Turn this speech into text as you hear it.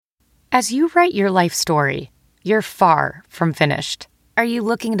As you write your life story, you're far from finished. Are you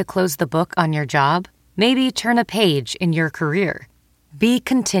looking to close the book on your job? Maybe turn a page in your career? Be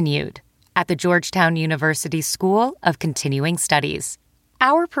continued at the Georgetown University School of Continuing Studies.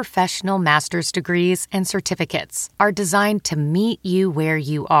 Our professional master's degrees and certificates are designed to meet you where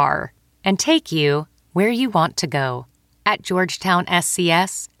you are and take you where you want to go. At Georgetown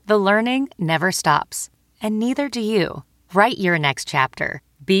SCS, the learning never stops, and neither do you. Write your next chapter.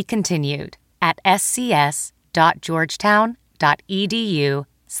 Be continued at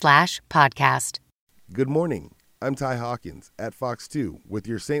scs.georgetown.edu/podcast. Good morning. I'm Ty Hawkins at Fox 2 with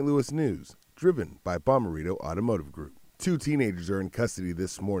your St. Louis news, driven by Bomarito Automotive Group. 2 teenagers are in custody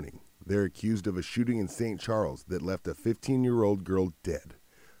this morning. They're accused of a shooting in St. Charles that left a 15-year-old girl dead.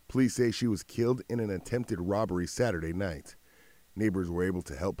 Police say she was killed in an attempted robbery Saturday night. Neighbors were able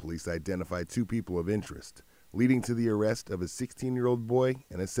to help police identify 2 people of interest, leading to the arrest of a 16-year-old boy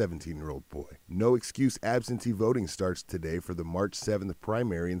and a 17-year-old boy. No excuse absentee voting starts today for the March 7th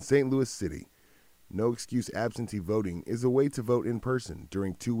primary in St. Louis City. No excuse absentee voting is a way to vote in person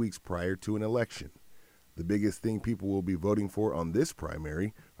during 2 weeks prior to an election. The biggest thing people will be voting for on this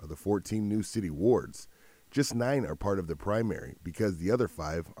primary are the 14 new city wards. Just 9 are part of the primary because the other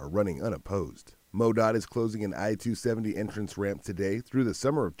 5 are running unopposed. MoDOT is closing an I-270 entrance ramp today through the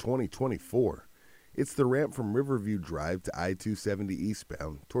summer of 2024. It's the ramp from Riverview Drive to I-270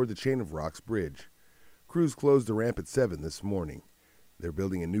 eastbound toward the Chain of Rocks Bridge. Crews closed the ramp at 7 this morning. They're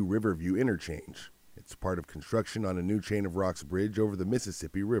building a new Riverview interchange. It's part of construction on a new Chain of Rocks Bridge over the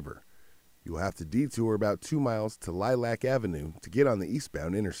Mississippi River. You'll have to detour about 2 miles to Lilac Avenue to get on the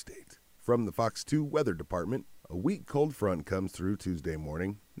eastbound interstate. From the Fox 2 Weather Department, a weak cold front comes through Tuesday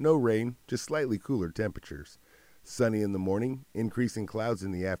morning. No rain, just slightly cooler temperatures. Sunny in the morning, increasing clouds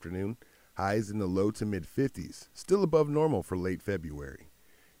in the afternoon. Highs in the low to mid-50s, still above normal for late February.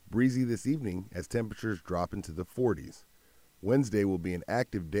 Breezy this evening as temperatures drop into the 40s. Wednesday will be an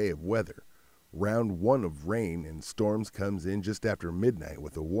active day of weather. Round 1 of rain and storms comes in just after midnight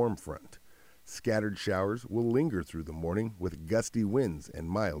with a warm front. Scattered showers will linger through the morning with gusty winds and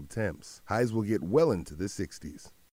mild temps. Highs will get well into the 60s.